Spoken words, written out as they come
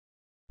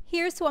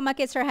Here's what my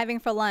kids are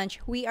having for lunch.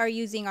 We are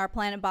using our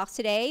Planet Box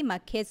today. My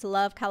kids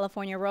love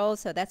California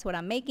rolls, so that's what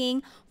I'm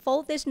making.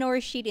 Fold this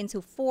nourish sheet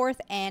into fourth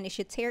and it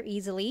should tear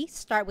easily.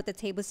 Start with a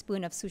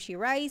tablespoon of sushi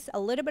rice, a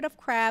little bit of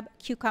crab,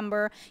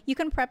 cucumber. You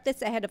can prep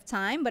this ahead of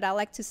time, but I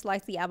like to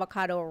slice the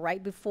avocado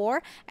right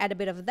before. Add a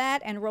bit of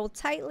that and roll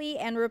tightly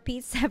and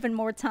repeat 7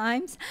 more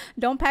times.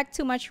 Don't pack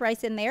too much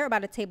rice in there.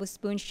 About a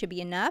tablespoon should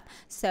be enough.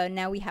 So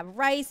now we have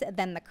rice,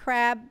 then the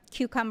crab,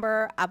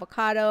 cucumber,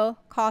 avocado,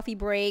 coffee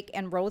break,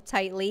 and roll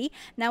tightly.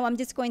 Now I'm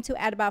just going to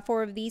add about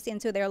 4 of these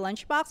into their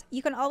lunchbox.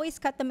 You can always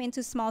cut them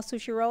into small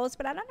sushi rolls,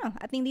 but I don't know.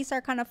 I think these are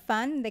kind of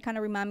fun. They kind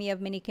of remind me of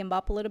mini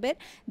kimbap a little bit.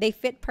 They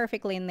fit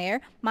perfectly in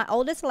there. My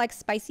oldest likes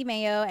spicy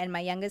mayo and my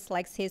youngest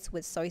likes his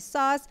with soy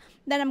sauce.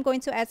 Then I'm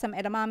going to add some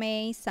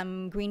edamame,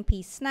 some green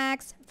pea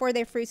snacks. For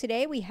their fruit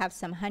today, we have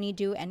some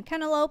honeydew and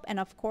cantaloupe, and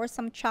of course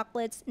some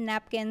chocolates,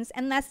 napkins,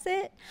 and that's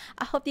it.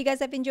 I hope you guys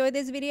have enjoyed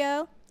this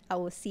video. I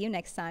will see you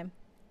next time.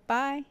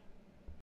 Bye.